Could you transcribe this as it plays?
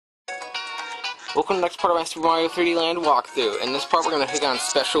Welcome to the next part of my Super Mario 3D Land walkthrough. In this part, we're going to take on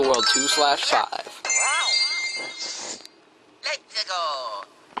Special World 2/5. Let's go.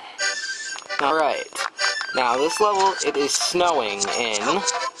 Alright. Now, this level, it is snowing in,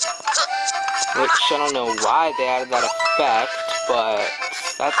 which I don't know why they added that effect, but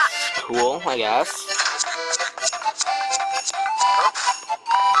that's cool, I guess.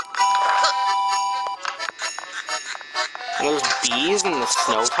 And there's bees in the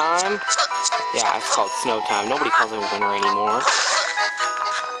snow time. Yeah, it's called snow time. Nobody calls it winter anymore.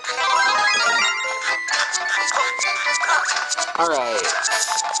 Alright.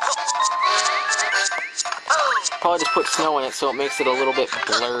 Probably just put snow in it so it makes it a little bit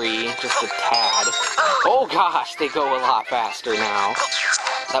blurry, just a tad. Oh gosh, they go a lot faster now.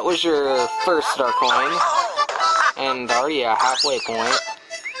 That was your first star coin, and already a halfway point.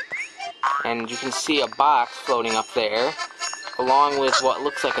 And you can see a box floating up there, along with what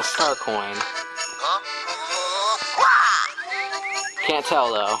looks like a star coin. Can't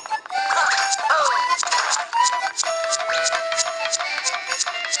tell though.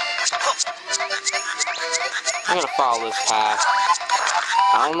 I'm gonna follow this path.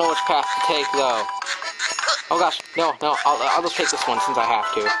 I don't know which path to take though. Oh gosh, no, I'll just take this one since I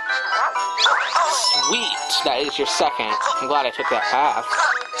have to. Sweet! That is your second. I'm glad I took that path.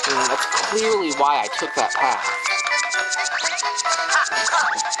 And that's clearly why I took that path.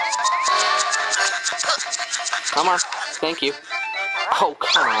 Come on, thank you. Oh,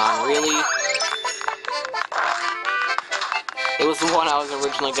 come on, really? It was the one I was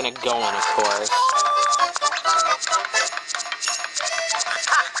originally gonna go on, of course.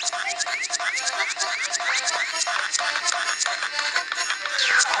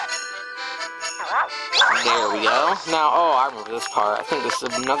 There we go. Now, oh, I remember this part. I think this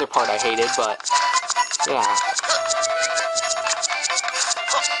is another part I hated, but, yeah.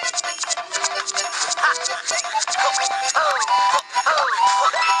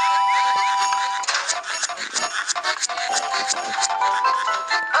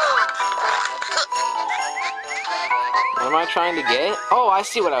 What am I trying to get? Oh, I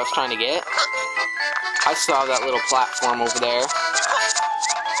see what I was trying to get. I saw that little platform over there.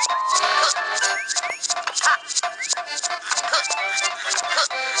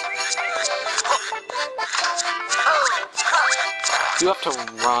 You have to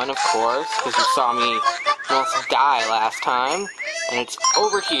run, of course, because you saw me almost die last time. And it's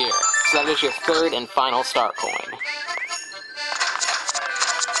over here. So that is your third and final star coin.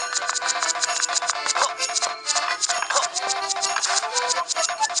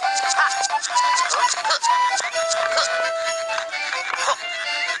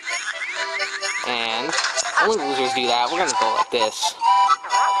 And only losers do that. We're gonna go like this.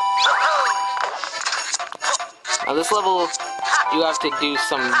 Now this level, you have to do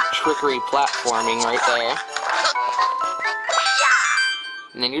some trickery platforming right there.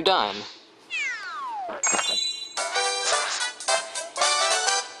 And then you're done.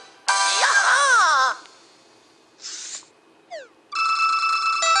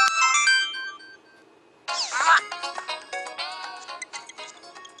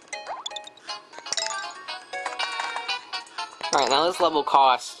 Alright, now this level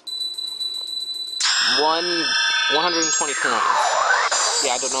costs 120 coins.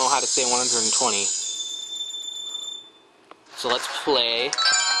 Yeah, I don't know how to say 120. So let's play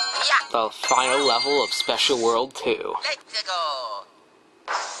the final level of Special World 2. Let's go.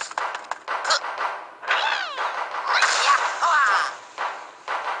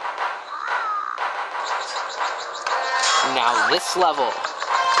 Now this level,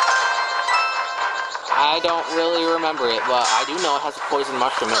 I don't really remember it, but I do know it has a poison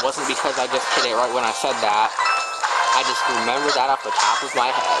mushroom. It wasn't because I just hit it right when I said that. I just remember that off the top of my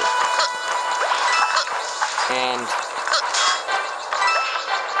head. And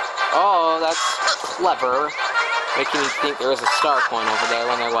oh, that's clever. Making me think there was a star coin over there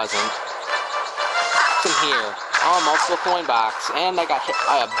when there wasn't. What's in here? Oh, multiple coin box. And I got hit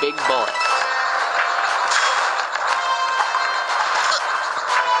by a big bullet.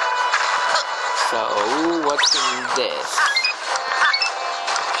 So, what's in this?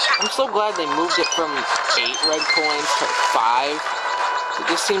 I'm so glad they moved it from 8 red coins to 5. It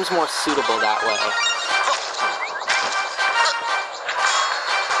just seems more suitable that way.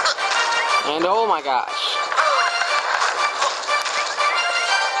 And oh my gosh.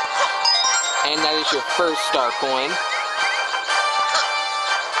 And that is your first star coin.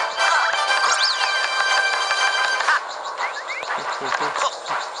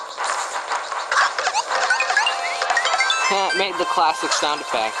 It made the classic sound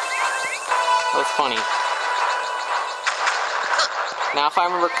effect. That was funny. Now, if I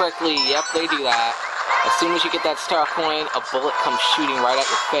remember correctly, yep, they do that. As soon as you get that star coin, a bullet comes shooting right at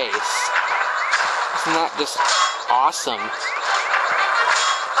your face. Isn't that just awesome?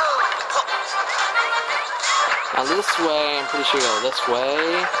 Now this way, I'm pretty sure you go this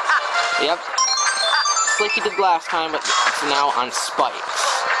way. Yep. Just like you did last time, but it's now on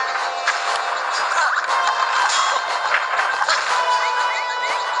spikes.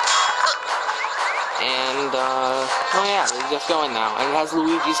 And, oh yeah, they're just going now. And it has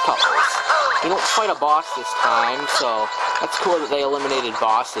Luigi's colors. You don't fight a boss this time, so that's cool that they eliminated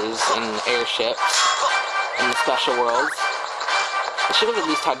bosses in airships in the special worlds. They should have at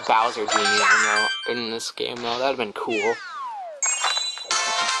least had Bowser Jr. in this game, though. That would have been cool.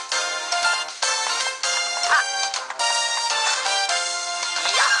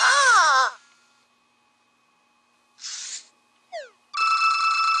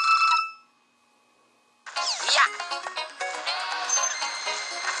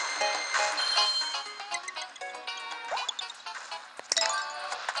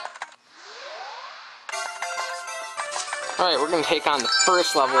 Alright, we're going to take on the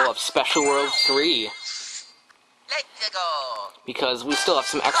first level of Special World 3. Let's go. Because we still have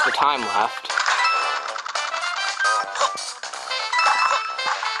some extra time left.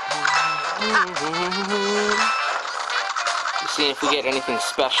 See if we get anything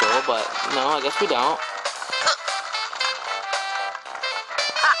special, but no, I guess we don't.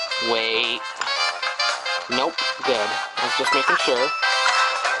 Wait. Nope, good. I was just making sure.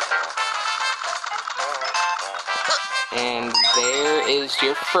 And there is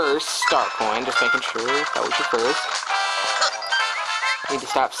your first star coin, just making sure that was your first. Need to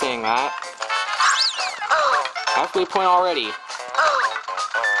stop saying that. Halfway point already. It's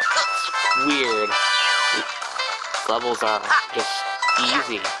weird. These levels are just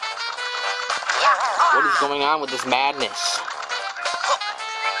easy. What is going on with this madness?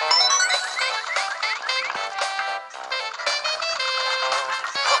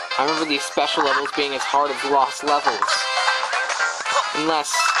 I remember these special levels being as hard as Lost Levels.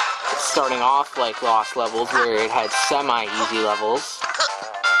 Unless it's starting off like Lost Levels, where it had semi-easy levels.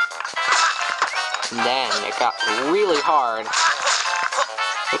 And then it got really hard.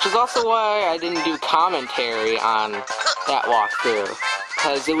 Which is also why I didn't do commentary on that walkthrough.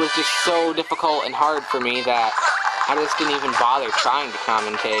 Because it was just so difficult and hard for me that I just didn't even bother trying to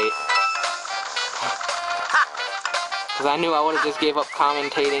commentate. Because I knew I would have just gave up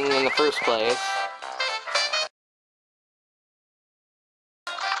commentating in the first place.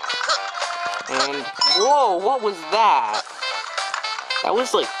 And, whoa, what was that? That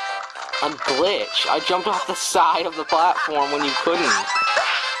was like a glitch. I jumped off the side of the platform when you couldn't.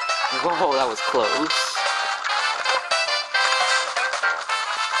 Whoa, that was close.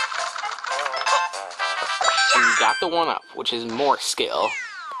 And you got the 1-up, which is more skill.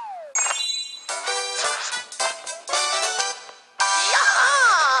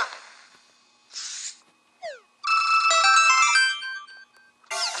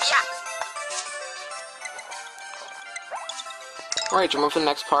 Alright, remember for the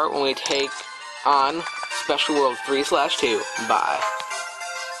next part when we take on Special World 3/2. Bye.